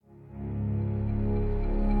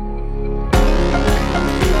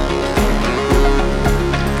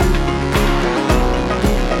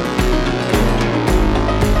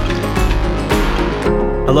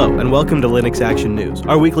and welcome to Linux Action News,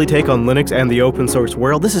 our weekly take on Linux and the open source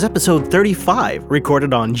world. This is episode 35,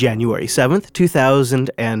 recorded on January 7th,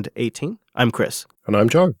 2018. I'm Chris. And I'm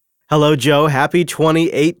Joe. Hello, Joe. Happy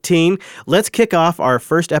 2018. Let's kick off our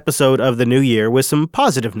first episode of the new year with some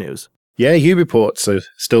positive news. Yeah, Ubiports are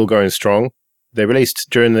still going strong. They released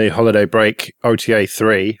during the holiday break OTA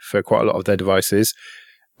 3 for quite a lot of their devices.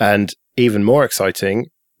 And even more exciting,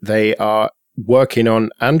 they are working on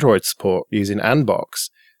Android support using Anbox.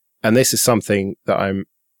 And this is something that I'm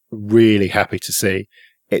really happy to see.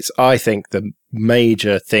 It's, I think, the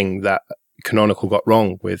major thing that Canonical got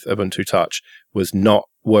wrong with Ubuntu Touch was not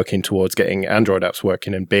working towards getting Android apps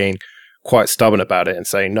working and being quite stubborn about it and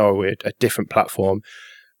saying, no, we're a different platform.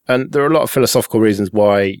 And there are a lot of philosophical reasons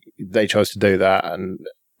why they chose to do that. And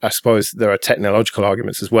I suppose there are technological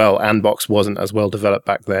arguments as well. Anbox wasn't as well developed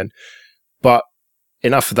back then. But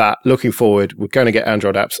enough of that. Looking forward, we're going to get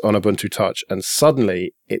Android apps on Ubuntu Touch, and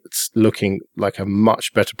suddenly it's looking like a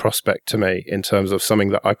much better prospect to me in terms of something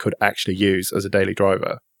that I could actually use as a daily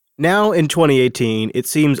driver. Now in 2018, it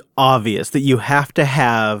seems obvious that you have to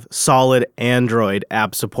have solid Android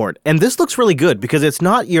app support. And this looks really good because it's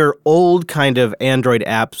not your old kind of Android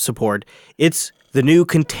app support. It's the new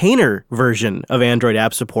container version of Android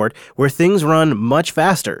app support where things run much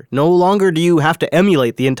faster. No longer do you have to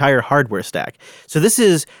emulate the entire hardware stack. So this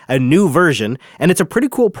is a new version, and it's a pretty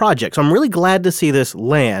cool project. So I'm really glad to see this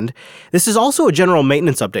land. This is also a general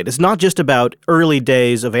maintenance update. It's not just about early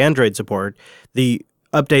days of Android support. The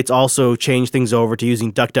updates also change things over to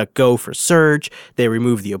using DuckDuckGo for search. They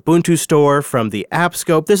remove the Ubuntu store from the app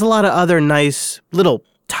scope. There's a lot of other nice little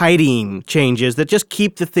tidying changes that just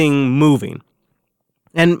keep the thing moving.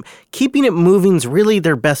 And keeping it moving is really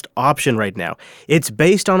their best option right now. It's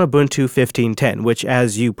based on Ubuntu 15.10, which,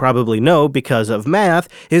 as you probably know because of math,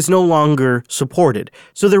 is no longer supported.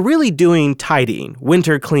 So they're really doing tidying,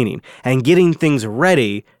 winter cleaning, and getting things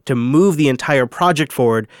ready to move the entire project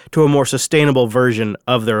forward to a more sustainable version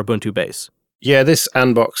of their Ubuntu base. Yeah, this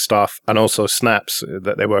Anbox stuff and also Snaps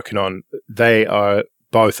that they're working on, they are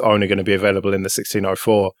both only going to be available in the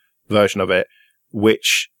 1604 version of it,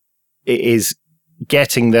 which is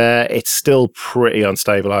getting there. It's still pretty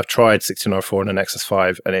unstable. I've tried 1604 and a Nexus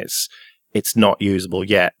 5 and it's not usable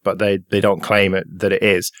yet, but they don't claim it that it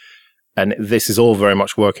is. And this is all very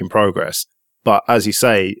much work in progress. But as you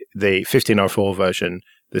say, the 1504 version,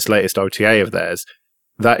 this latest OTA of theirs,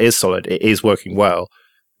 that is solid. It is working well,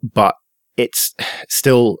 but it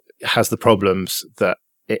still has the problems that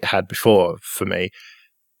it had before for me.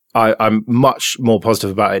 I'm much more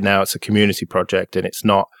positive about it now. It's a community project and it's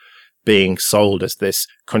not being sold as this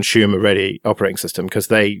consumer-ready operating system, because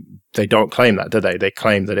they don't claim that, do they? They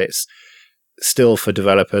claim that it's still for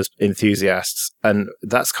developers, enthusiasts, and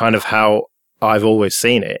that's kind of how I've always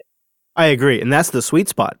seen it. I agree, and that's the sweet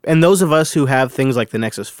spot. And those of us who have things like the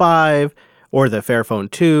Nexus 5, or the Fairphone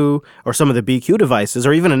 2, or some of the BQ devices,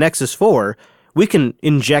 or even a Nexus 4, we can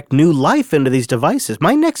inject new life into these devices.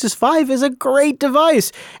 My Nexus 5 is a great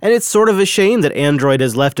device, and it's sort of a shame that Android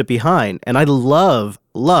has left it behind. And I love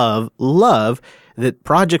that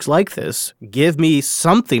projects like this give me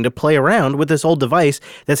something to play around with this old device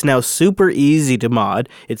that's now super easy to mod.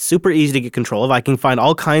 It's super easy to get control of. I can find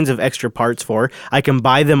all kinds of extra parts for. I can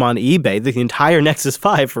buy them on eBay, the entire Nexus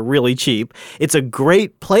 5 for really cheap. It's a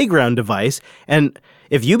great playground device, and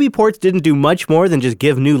if Ubiports didn't do much more than just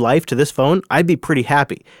give new life to this phone, I'd be pretty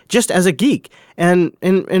happy, just as a geek. And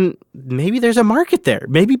maybe there's a market there.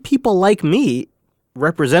 Maybe people like me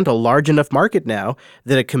represent a large enough market now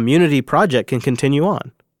that a community project can continue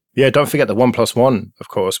on. Yeah, don't forget the OnePlus One, of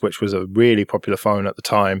course, which was a really popular phone at the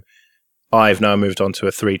time. I've now moved on to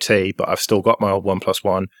a 3T, but I've still got my old OnePlus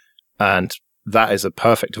One, and that is a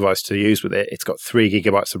perfect device to use with it. It's got 3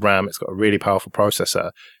 gigabytes of RAM. It's got a really powerful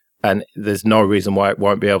processor. And there's no reason why it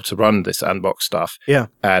won't be able to run this Anbox stuff. Yeah.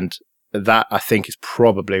 And that, I think, is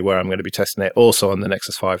probably where I'm going to be testing it, also on the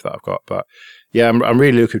Nexus 5 that I've got. But yeah, I'm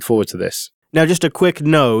really looking forward to this. Now, just a quick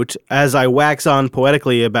note, as I wax on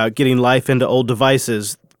poetically about getting life into old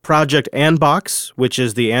devices, Project Anbox, which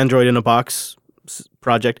is the Android in a Box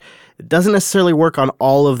project, it doesn't necessarily work on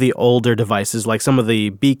all of the older devices, like some of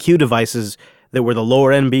the BQ devices that were the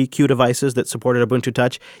lower-end BQ devices that supported Ubuntu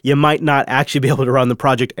Touch. You might not actually be able to run the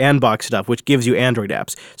Project Anbox stuff, which gives you Android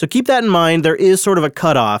apps. So keep that in mind. There is sort of a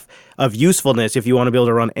cutoff of usefulness if you want to be able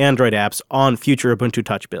to run Android apps on future Ubuntu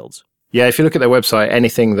Touch builds. Yeah, if you look at their website,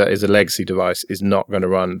 anything that is a legacy device is not going to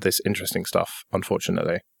run this interesting stuff,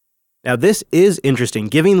 unfortunately. Now, this is interesting,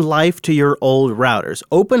 giving life to your old routers.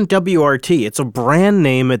 OpenWRT, it's a brand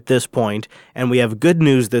name at this point, and we have good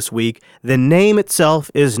news this week. The name itself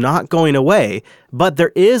is not going away, but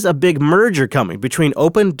there is a big merger coming between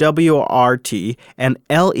OpenWRT and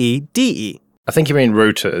LEDE. I think you mean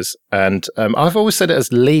routers, and I've always said it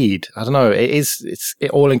as lead. I don't know, it's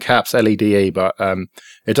all in caps LEDE, but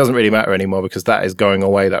it doesn't really matter anymore because that is going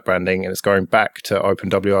away, that branding, and it's going back to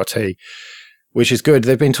OpenWRT. Which is good.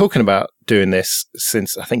 They've been talking about doing this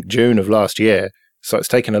since, I think, June of last year. So it's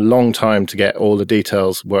taken a long time to get all the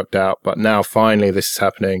details worked out. But now, finally, this is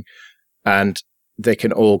happening. And they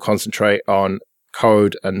can all concentrate on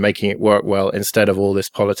code and making it work well instead of all this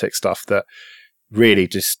politics stuff that really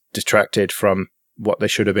just distracted from what they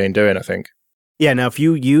should have been doing, I think. Yeah, now if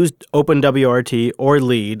you used OpenWRT or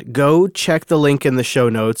LEAD, go check the link in the show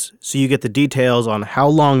notes so you get the details on how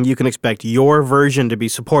long you can expect your version to be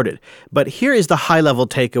supported. But here is the high-level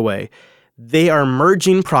takeaway. They are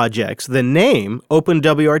merging projects. The name,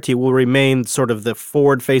 OpenWRT, will remain sort of the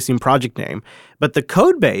forward-facing project name, but the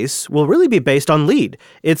code base will really be based on LEAD.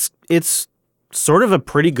 It's sort of a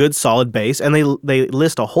pretty good solid base, and they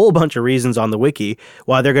list a whole bunch of reasons on the wiki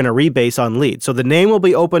why they're going to rebase on LEAD. So the name will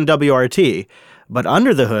be OpenWRT, but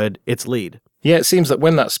under the hood, it's LEAD. Yeah, it seems that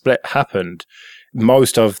when that split happened,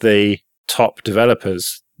 most of the top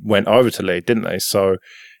developers went over to LEAD, didn't they? So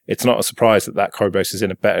it's not a surprise that that code base is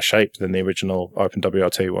in a better shape than the original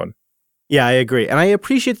OpenWRT one. Yeah, I agree. And I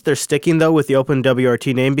appreciate that they're sticking, though, with the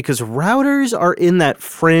OpenWRT name because routers are in that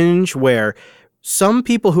fringe where some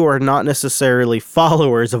people who are not necessarily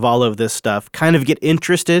followers of all of this stuff kind of get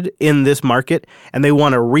interested in this market and they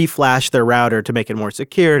want to reflash their router to make it more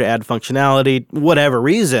secure, to add functionality, whatever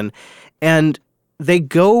reason. And they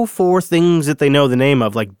go for things that they know the name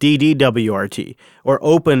of, like DDWRT or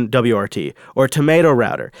OpenWRT or Tomato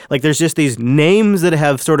Router. Like there's just these names that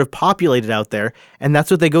have sort of populated out there, and that's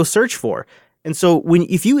what they go search for. And so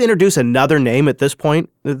if you introduce another name at this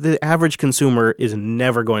point, the average consumer is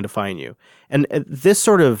never going to find you. And this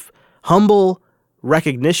sort of humble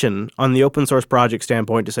recognition on the open source project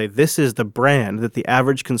standpoint to say this is the brand that the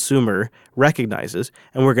average consumer recognizes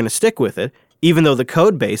and we're going to stick with it, even though the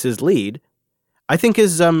code base is LEAD, I think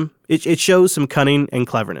is it shows some cunning and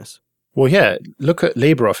cleverness. Well, yeah, look at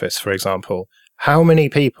LibreOffice, for example. How many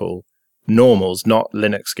people, normals, not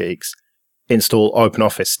Linux geeks, install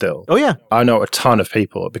OpenOffice still? Oh, yeah. I know a ton of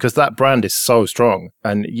people because that brand is so strong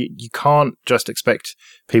and you can't just expect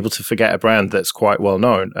people to forget a brand that's quite well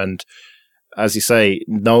known. And as you say,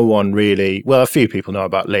 no one really, well, a few people know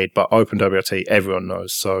about LEAD, but OpenWRT, everyone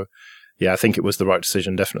knows. So yeah, I think it was the right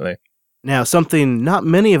decision, definitely. Now, something not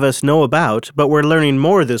many of us know about, but we're learning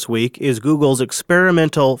more this week, is Google's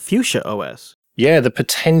experimental Fuchsia OS. Yeah, the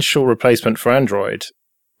potential replacement for Android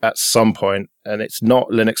at some point, and it's not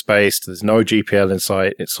Linux-based. There's no GPL in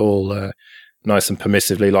sight. It's all nice and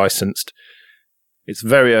permissively licensed. It's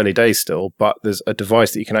very early days still, but there's a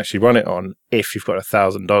device that you can actually run it on if you've got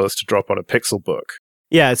 $1,000 to drop on a Pixelbook.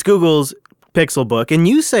 Yeah, it's Google's Pixelbook, and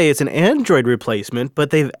you say it's an Android replacement, but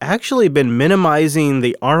they've actually been minimizing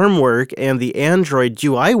the ARM work and the Android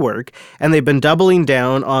UI work, and they've been doubling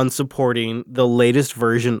down on supporting the latest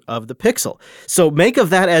version of the Pixel. So make of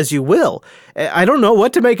that as you will. I don't know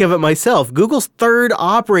what to make of it myself. Google's third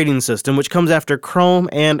operating system, which comes after Chrome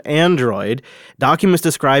and Android, documents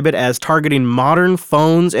describe it as targeting modern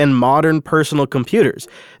phones and modern personal computers.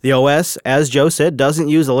 The OS, as Joe said, doesn't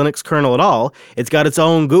use a Linux kernel at all. It's got its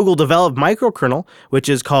own Google-developed microkernel, which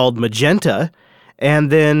is called Magenta.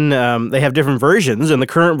 And then they have different versions, and the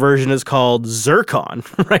current version is called Zircon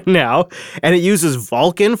right now. And it uses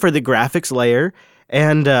Vulkan for the graphics layer,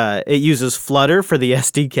 and it uses Flutter for the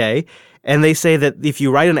SDK. And they say that if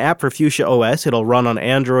you write an app for Fuchsia OS, it'll run on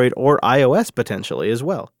Android or iOS potentially as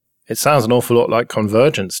well. It sounds an awful lot like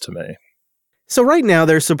Convergence to me. So right now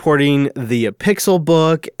they're supporting the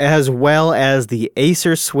Pixelbook as well as the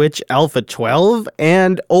Acer Switch Alpha 12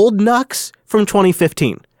 and Old Nux from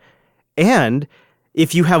 2015. And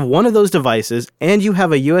if you have one of those devices and you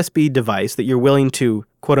have a USB device that you're willing to,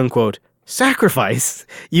 quote-unquote, sacrifice,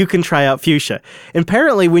 you can try out Fuchsia. And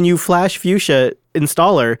apparently when you flash Fuchsia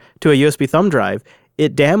installer to a USB thumb drive,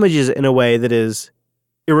 it damages in a way that is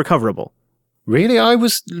irrecoverable. Really? I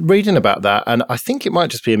was reading about that, and I think it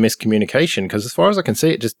might just be a miscommunication, because as far as I can see,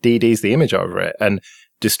 it just DDs the image over it and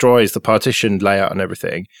destroys the partition layout and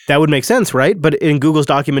everything. That would make sense, right? But in Google's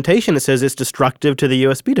documentation, it says it's destructive to the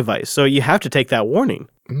USB device, so you have to take that warning.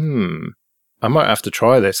 I might have to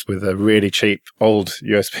try this with a really cheap old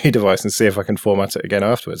USB device and see if I can format it again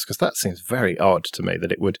afterwards, because that seems very odd to me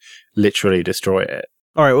that it would literally destroy it.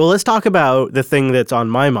 All right, well, let's talk about the thing that's on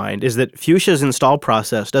my mind is that Fuchsia's install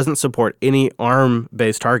process doesn't support any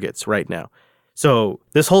ARM-based targets right now. So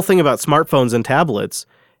this whole thing about smartphones and tablets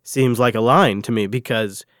seems like a line to me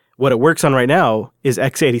because what it works on right now is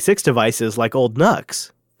x86 devices like old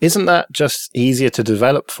NUCs. Isn't that just easier to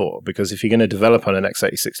develop for? Because if you're going to develop on an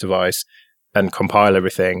x86 device and compile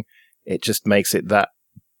everything, it just makes it that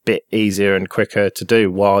bit easier and quicker to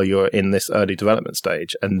do while you're in this early development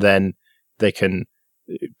stage. And then they can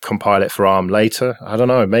compile it for ARM later. I don't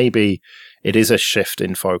know. Maybe it is a shift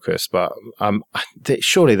in focus, but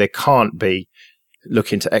surely they can't be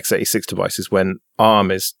looking to x86 devices when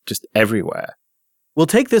ARM is just everywhere. We'll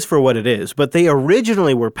take this for what it is, but they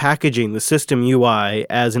originally were packaging the system UI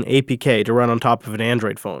as an APK to run on top of an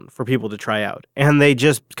Android phone for people to try out. And they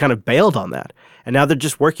just kind of bailed on that. And now they're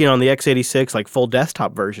just working on the x86, like full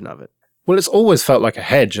desktop version of it. Well, it's always felt like a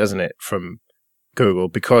hedge, hasn't it, from Google,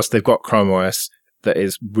 because they've got Chrome OS that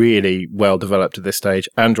is really well developed at this stage.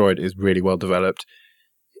 Android is really well developed.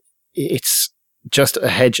 It's just a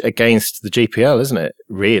hedge against the GPL, isn't it?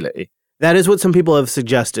 Really? That is what some people have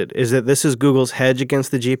suggested, is that this is Google's hedge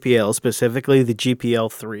against the GPL, specifically the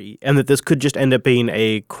GPL3, and that this could just end up being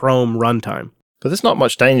a Chrome runtime. But there's not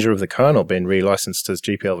much danger of the kernel being relicensed as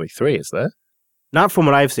GPL v3, is there? Not from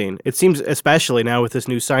what I've seen. It seems, especially now with this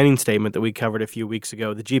new signing statement that we covered a few weeks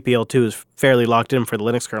ago, the GPL2 is fairly locked in for the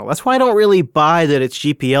Linux kernel. That's why I don't really buy that it's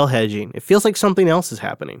GPL hedging. It feels like something else is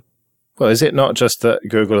happening. Well, is it not just that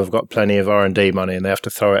Google have got plenty of R&D money and they have to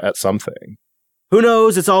throw it at something? Who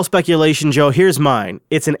knows? It's all speculation, Joe. Here's mine.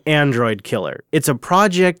 It's an Android killer. It's a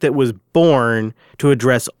project that was born to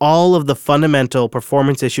address all of the fundamental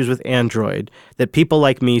performance issues with Android that people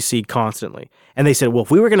like me see constantly. And they said, well,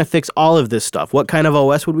 if we were going to fix all of this stuff, what kind of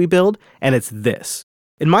OS would we build? And it's this.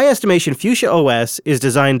 In my estimation, Fuchsia OS is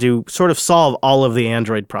designed to sort of solve all of the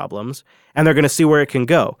Android problems, and they're going to see where it can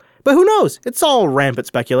go. But who knows? It's all rampant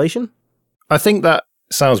speculation. I think that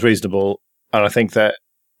sounds reasonable, and I think that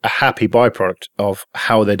a happy byproduct of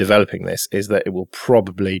how they're developing this is that it will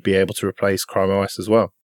probably be able to replace Chrome OS as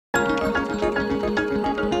well.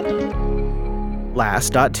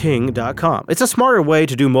 Last.ting.com. It's a smarter way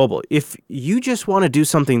to do mobile. If you just want to do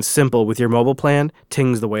something simple with your mobile plan,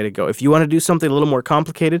 Ting's the way to go. If you want to do something a little more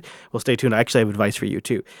complicated, well, stay tuned. I actually have advice for you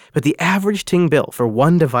too. But the average Ting bill for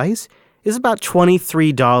one device is about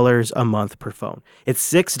 $23 a month per phone.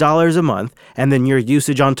 It's $6 a month, and then your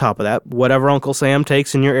usage on top of that, whatever Uncle Sam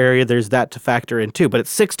takes in your area, there's that to factor in too, but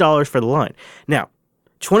it's $6 for the line. Now,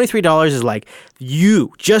 $23 is like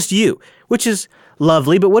just you, which is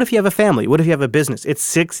lovely, but what if you have a family? What if you have a business? It's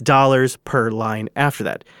 $6 per line after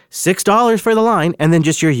that. $6 for the line, and then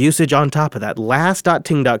just your usage on top of that.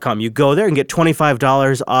 Last.ting.com. You go there and get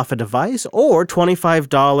 $25 off a device or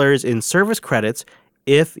 $25 in service credits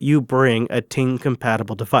if you bring a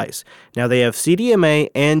Ting-compatible device. Now, they have CDMA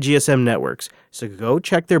and GSM networks, so go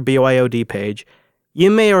check their BYOD page. You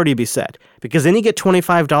may already be set, because then you get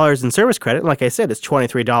 $25 in service credit. Like I said, it's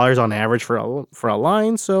 $23 on average for a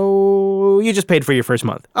line, so you just paid for your first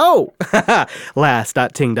month. Oh!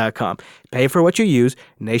 Last.ting.com. Pay for what you use,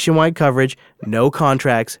 nationwide coverage, no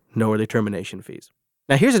contracts, no early termination fees.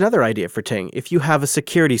 Now, here's another idea for Ting. If you have a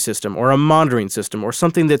security system or a monitoring system or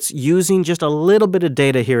something that's using just a little bit of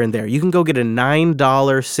data here and there, you can go get a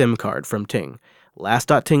 $9 SIM card from Ting.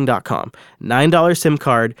 Last.ting.com. $9 SIM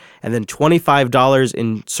card and then $25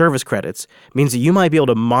 in service credits means that you might be able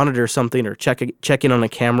to monitor something or check in on a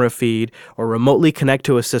camera feed or remotely connect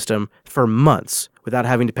to a system for months without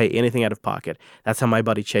having to pay anything out of pocket. That's how my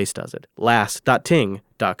buddy Chase does it.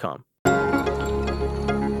 Last.ting.com.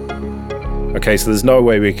 Okay, so there's no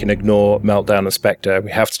way we can ignore Meltdown and Spectre.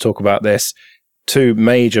 We have to talk about this. Two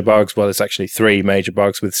major bugs, well, it's actually three major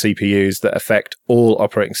bugs with CPUs that affect all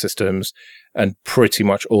operating systems and pretty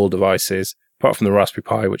much all devices, apart from the Raspberry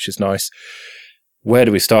Pi, which is nice. Where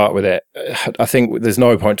do we start with it? I think there's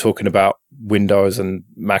no point talking about Windows and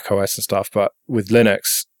Mac OS and stuff, but with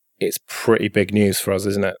Linux, it's pretty big news for us,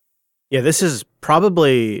 isn't it? Yeah, this is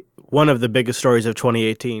probably one of the biggest stories of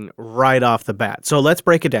 2018 right off the bat. So let's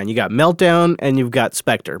break it down. You got Meltdown and you've got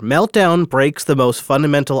Spectre. Meltdown breaks the most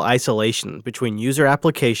fundamental isolation between user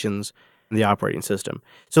applications and the operating system.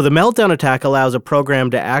 So the Meltdown attack allows a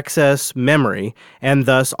program to access memory and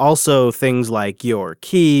thus also things like your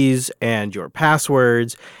keys and your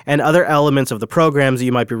passwords and other elements of the programs that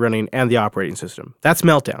you might be running and the operating system. That's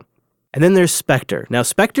Meltdown. And then there's Spectre. Now,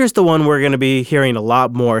 Spectre's the one we're going to be hearing a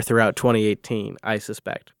lot more throughout 2018, I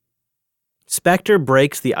suspect. Spectre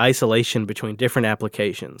breaks the isolation between different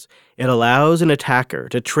applications. It allows an attacker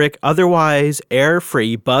to trick otherwise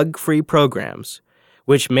error-free, bug-free programs,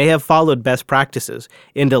 which may have followed best practices,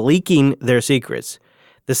 into leaking their secrets.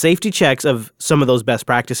 The safety checks of some of those best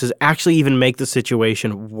practices actually even make the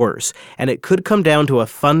situation worse, and it could come down to a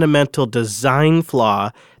fundamental design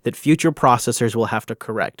flaw that future processors will have to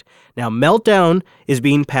correct. Now, Meltdown is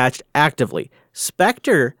being patched actively.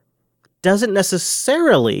 Spectre doesn't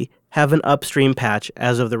necessarily have an upstream patch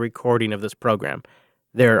as of the recording of this program.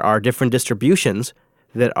 There are different distributions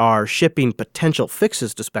that are shipping potential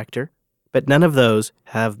fixes to Spectre, but none of those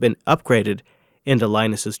have been upgraded into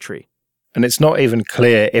Linus's tree. And it's not even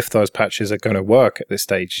clear if those patches are going to work at this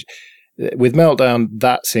stage. With Meltdown,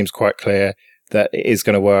 that seems quite clear that it is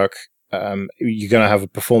going to work. You're going to have a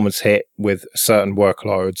performance hit with certain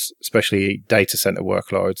workloads, especially data center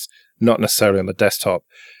workloads, not necessarily on the desktop.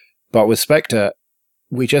 But with Spectre,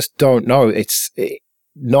 we just don't know. It's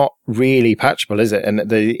not really patchable, is it? And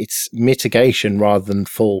it's mitigation rather than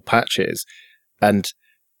full patches. And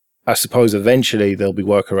I suppose eventually there'll be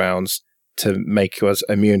workarounds to make us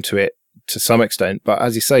immune to it to some extent. But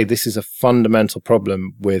as you say, this is a fundamental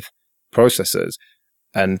problem with processors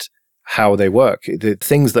and how they work. The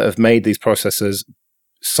things that have made these processors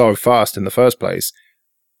so fast in the first place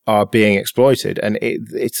are being exploited, and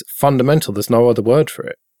it's fundamental. There's no other word for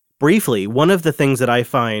it. Briefly, one of the things that I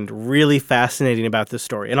find really fascinating about this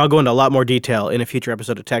story, and I'll go into a lot more detail in a future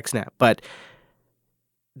episode of TechSnap, but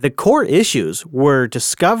the core issues were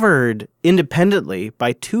discovered independently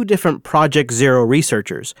by two different Project Zero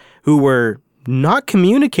researchers who were not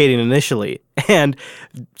communicating initially, and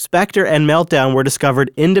Spectre and Meltdown were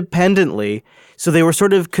discovered independently, so they were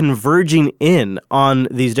sort of converging in on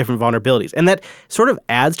these different vulnerabilities. And that sort of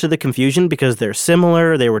adds to the confusion because they're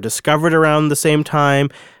similar, they were discovered around the same time,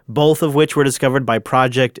 both of which were discovered by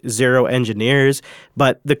Project Zero engineers,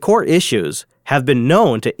 but the core issues have been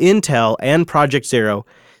known to Intel and Project Zero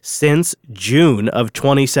since June of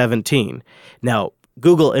 2017. Now,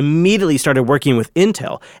 Google immediately started working with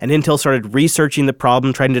Intel, and Intel started researching the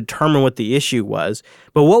problem, trying to determine what the issue was.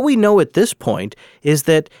 But what we know at this point is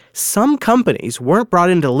that some companies weren't brought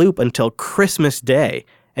into the loop until Christmas Day,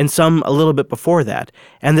 and some a little bit before that,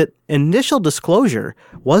 and that initial disclosure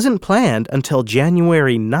wasn't planned until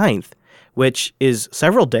January 9th, which is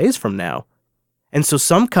several days from now. And so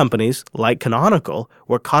some companies, like Canonical,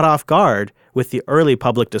 were caught off guard with the early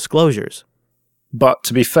public disclosures. But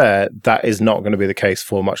to be fair, that is not going to be the case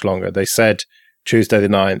for much longer. They said Tuesday the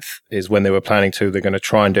 9th is when they were planning to. They're going to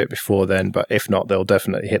try and do it before then, but if not, they'll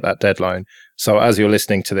definitely hit that deadline. So as you're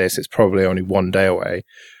listening to this, it's probably only one day away.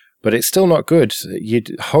 But it's still not good.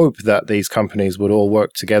 You'd hope that these companies would all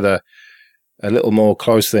work together a little more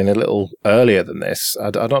closely and a little earlier than this.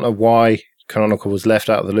 I don't know why Canonical was left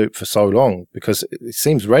out of the loop for so long, because it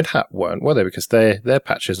seems Red Hat weren't, were they? Because their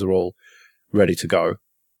patches are all ready to go.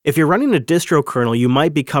 If you're running a distro kernel, you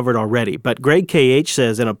might be covered already, but Greg KH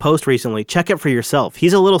says in a post recently, check it for yourself.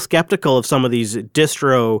 He's a little skeptical of some of these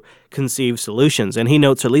distro-conceived solutions, and he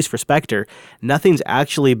notes, at least for Spectre, nothing's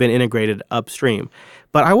actually been integrated upstream.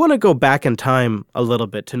 But I want to go back in time a little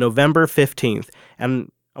bit to November 15th,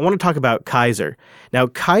 and I want to talk about Kaiser. Now,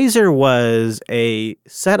 Kaiser was a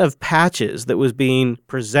set of patches that was being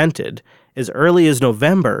presented as early as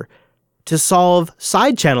November to solve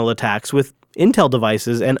side channel attacks with Intel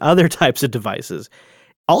devices and other types of devices.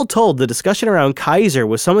 All told, the discussion around Kaiser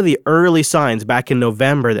was some of the early signs back in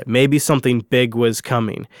November that maybe something big was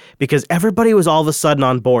coming, because everybody was all of a sudden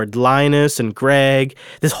on board. Linus and Greg,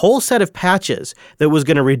 this whole set of patches that was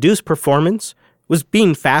going to reduce performance was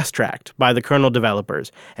being fast-tracked by the kernel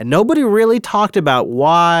developers, and nobody really talked about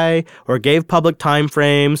why or gave public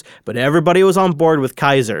timeframes, but everybody was on board with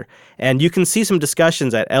Kaiser. And you can see some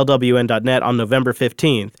discussions at lwn.net on November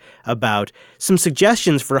 15th about some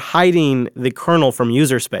suggestions for hiding the kernel from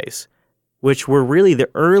user space, which were really the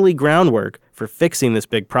early groundwork for fixing this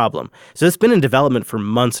big problem. So it's been in development for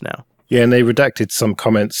months now. Yeah, and they redacted some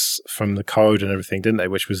comments from the code and everything, didn't they?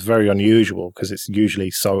 Which was very unusual because it's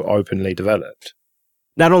usually so openly developed.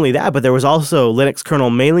 Not only that, but there was also Linux kernel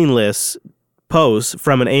mailing lists posts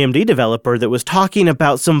from an AMD developer that was talking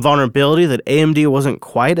about some vulnerability that AMD wasn't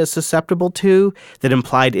quite as susceptible to, that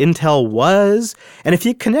implied Intel was. And if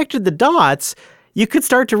you connected the dots, you could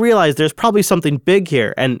start to realize there's probably something big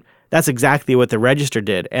here. And that's exactly what the Register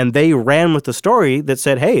did. And they ran with the story that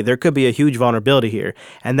said, hey, there could be a huge vulnerability here.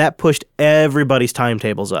 And that pushed everybody's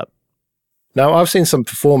timetables up. Now, I've seen some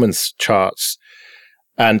performance charts,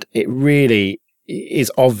 and it really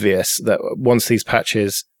is obvious that once these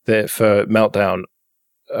patches for Meltdown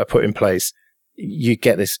are put in place, you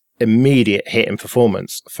get this immediate hit in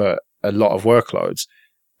performance for a lot of workloads.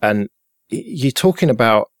 And you're talking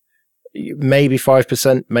about maybe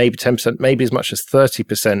 5%, maybe 10%, maybe as much as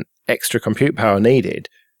 30% extra compute power needed,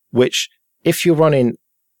 which if you're running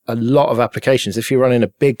a lot of applications. If you're running a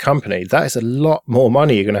big company, that is a lot more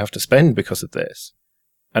money you're going to have to spend because of this.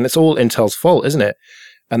 And it's all Intel's fault, isn't it?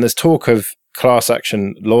 And there's talk of class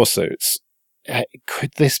action lawsuits.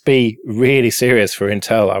 Could this be really serious for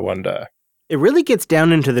Intel, I wonder? It really gets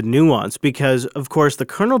down into the nuance because, of course, the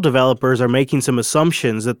kernel developers are making some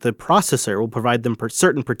assumptions that the processor will provide them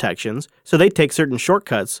certain protections, so they take certain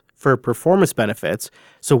shortcuts for performance benefits.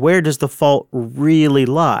 So where does the fault really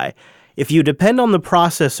lie? If you depend on the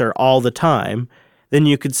processor all the time, then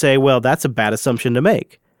you could say, well, that's a bad assumption to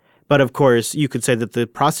make. But of course, you could say that the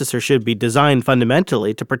processor should be designed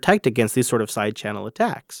fundamentally to protect against these sort of side channel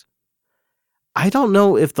attacks. I don't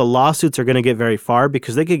know if the lawsuits are going to get very far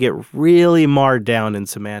because they could get really marred down in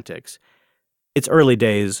semantics. It's early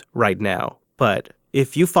days right now, but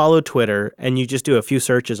if you follow Twitter and you just do a few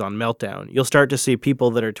searches on Meltdown, you'll start to see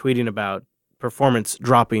people that are tweeting about performance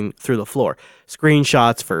dropping through the floor.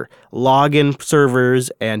 Screenshots for login servers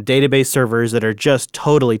and database servers that are just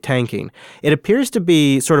totally tanking. It appears to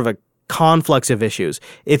be sort of a conflux of issues.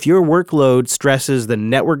 If your workload stresses the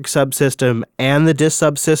network subsystem and the disk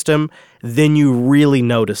subsystem, then you really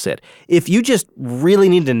notice it. If you just really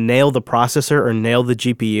need to nail the processor or nail the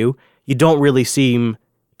GPU, you don't really seem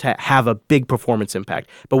to have a big performance impact.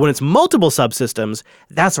 But when it's multiple subsystems,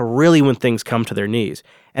 that's really when things come to their knees.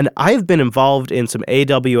 And I've been involved in some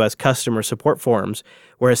AWS customer support forums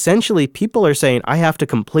where essentially people are saying, I have to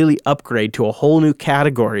completely upgrade to a whole new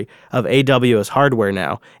category of AWS hardware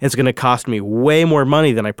now. It's going to cost me way more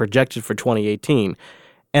money than I projected for 2018.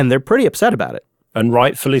 And they're pretty upset about it. And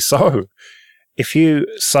rightfully so. If you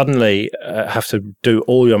suddenly have to do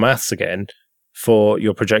all your maths again for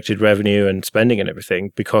your projected revenue and spending and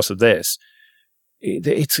everything because of this,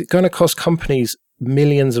 it's going to cost companies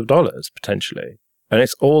millions of dollars potentially. And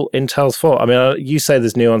it's all Intel's fault. I mean, you say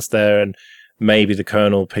there's nuance there and maybe the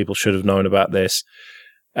kernel people should have known about this.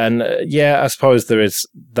 And yeah, I suppose there is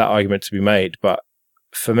that argument to be made. But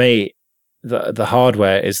for me, the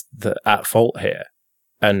hardware is at fault here.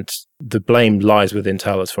 And the blame lies with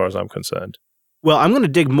Intel as far as I'm concerned. Well, I'm going to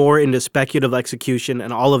dig more into speculative execution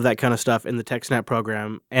and all of that kind of stuff in the TechSnap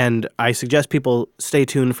program, and I suggest people stay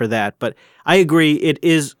tuned for that. But I agree,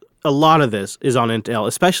 a lot of this is on Intel,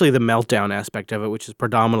 especially the Meltdown aspect of it, which is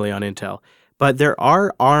predominantly on Intel. But there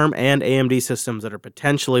are ARM and AMD systems that are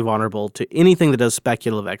potentially vulnerable to anything that does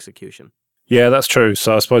speculative execution. Yeah, that's true.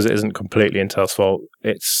 So I suppose it isn't completely Intel's fault.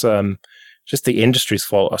 It's just the industry's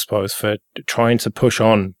fault, I suppose, for trying to push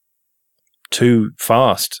on too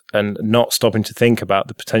fast and not stopping to think about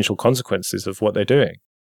the potential consequences of what they're doing.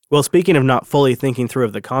 Well, speaking of not fully thinking through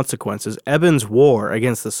of the consequences, Eben's war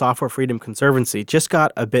against the Software Freedom Conservancy just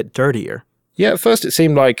got a bit dirtier. Yeah, at first it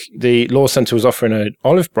seemed like the Law Center was offering an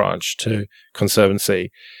olive branch to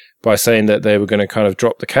Conservancy by saying that they were going to kind of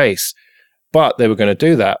drop the case, but they were going to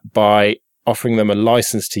do that by offering them a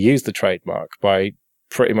license to use the trademark, by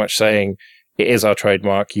pretty much saying, it is our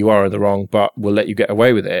trademark, you are in the wrong, but we'll let you get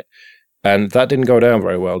away with it. And that didn't go down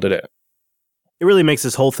very well, did it? It really makes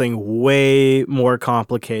this whole thing way more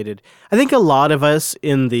complicated. I think a lot of us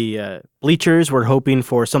in the bleachers were hoping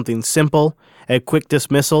for something simple, a quick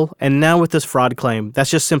dismissal, and now with this fraud claim,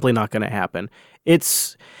 that's just simply not going to happen.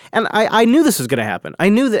 And I knew this was going to happen. I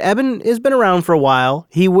knew that Eben has been around for a while.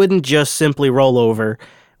 He wouldn't just simply roll over.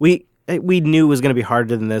 We knew it was going to be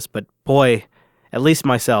harder than this, but boy, at least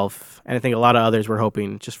myself, and I think a lot of others were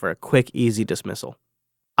hoping just for a quick, easy dismissal.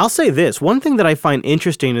 I'll say this, one thing that I find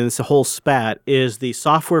interesting in this whole spat is the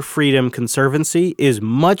Software Freedom Conservancy is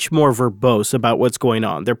much more verbose about what's going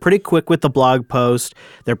on. They're pretty quick with the blog post.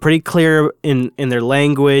 They're pretty clear in their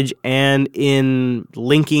language and in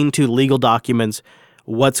linking to legal documents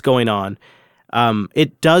what's going on.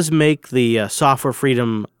 It does make the Software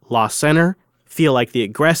Freedom Law Center feel like the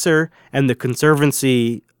aggressor and the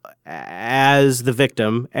Conservancy as the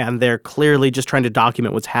victim, and they're clearly just trying to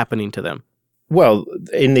document what's happening to them. Well,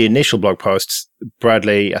 in the initial blog posts,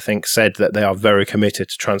 Bradley, I think, said that they are very committed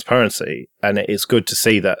to transparency, and it is good to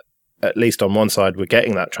see that, at least on one side, we're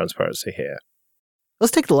getting that transparency here.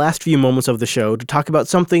 Let's take the last few moments of the show to talk about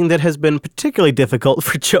something that has been particularly difficult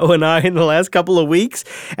for Joe and I in the last couple of weeks,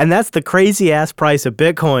 and that's the crazy-ass price of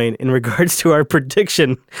Bitcoin in regards to our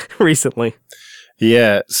prediction recently.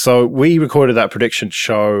 Yeah, so we recorded that prediction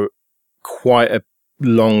show quite a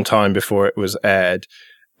long time before it was aired,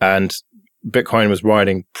 and Bitcoin was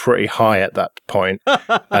riding pretty high at that point.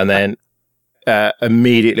 And then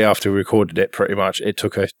immediately after we recorded it, pretty much, it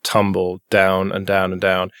took a tumble down and down and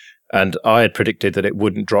down. And I had predicted that it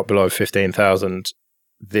wouldn't drop below 15,000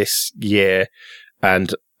 this year.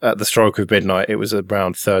 And at the stroke of midnight, it was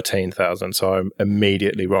around 13,000. So I'm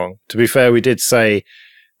immediately wrong. To be fair, we did say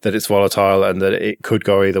that it's volatile and that it could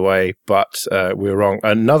go either way, but we were wrong.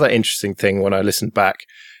 Another interesting thing when I listened back,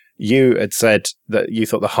 you had said that you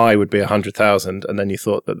thought the high would be 100,000, and then you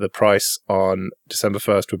thought that the price on December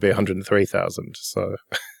 1st would be 103,000. So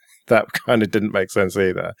that kind of didn't make sense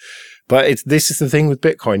either. But this is the thing with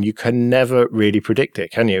Bitcoin. You can never really predict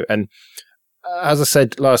it, can you? And as I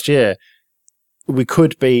said last year, we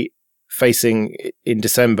could be facing in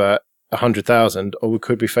December 100,000, or we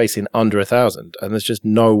could be facing under 1,000. And there's just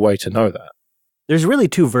no way to know that. There's really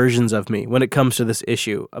two versions of me when it comes to this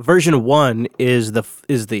issue. Version 1 is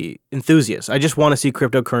the enthusiast. I just want to see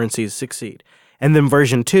cryptocurrencies succeed. And then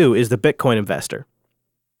version 2 is the Bitcoin investor.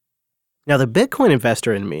 Now, the Bitcoin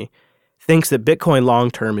investor in me thinks that Bitcoin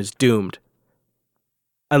long-term is doomed.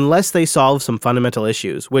 Unless they solve some fundamental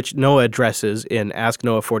issues, which Noah addresses in Ask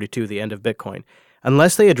Noah 42, The End of Bitcoin.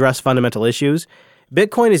 Unless they address fundamental issues,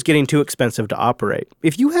 Bitcoin is getting too expensive to operate.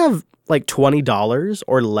 If you have like $20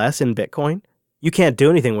 or less in Bitcoin, you can't do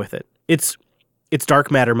anything with it. It's dark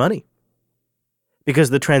matter money. Because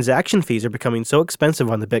the transaction fees are becoming so expensive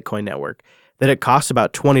on the Bitcoin network that it costs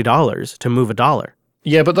about $20 to move a dollar.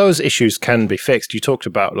 Yeah, but those issues can be fixed. You talked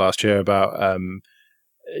about last year about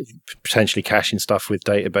potentially caching stuff with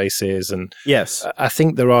databases. And yes, I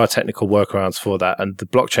think there are technical workarounds for that. And the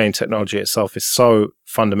blockchain technology itself is so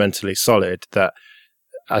fundamentally solid that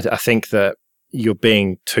I think that you're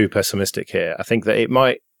being too pessimistic here. I think that it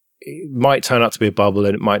might turn out to be a bubble,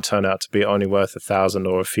 and it might turn out to be only worth 1,000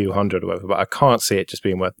 or a few hundred or whatever, but I can't see it just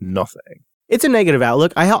being worth nothing. It's a negative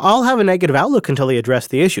outlook. I'll have a negative outlook until they address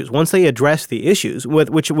the issues. Once they address the issues,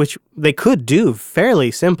 which they could do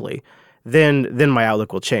fairly simply, then my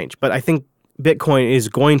outlook will change. But I think Bitcoin is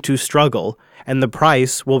going to struggle, and the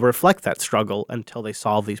price will reflect that struggle until they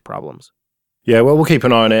solve these problems. Yeah, well, we'll keep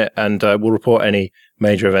an eye on it, and we'll report any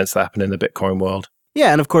major events that happen in the Bitcoin world.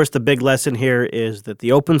 Yeah, and of course, the big lesson here is that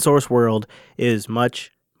the open source world is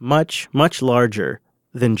much, much, much larger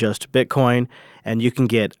than just Bitcoin, and you can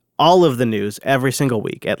get all of the news every single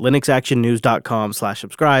week at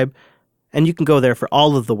linuxactionnews.com/subscribe, and you can go there for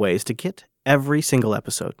all of the ways to get every single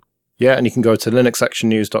episode. Yeah, and you can go to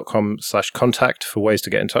linuxactionnews.com/contact for ways to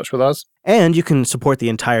get in touch with us. And you can support the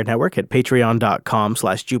entire network at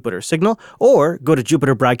patreon.com/JupiterSignal, or go to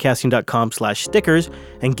jupiterbroadcasting.com/stickers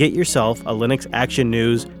and get yourself a Linux Action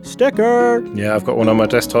News sticker. Yeah, I've got one on my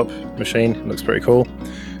desktop machine. It looks pretty cool.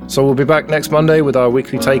 So we'll be back next Monday with our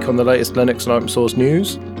weekly take on the latest Linux and open source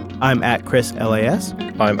news. I'm at Chris LAS.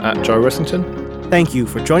 I'm at Joe Ressington. Thank you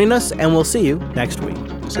for joining us, and we'll see you next week.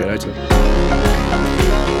 See you later.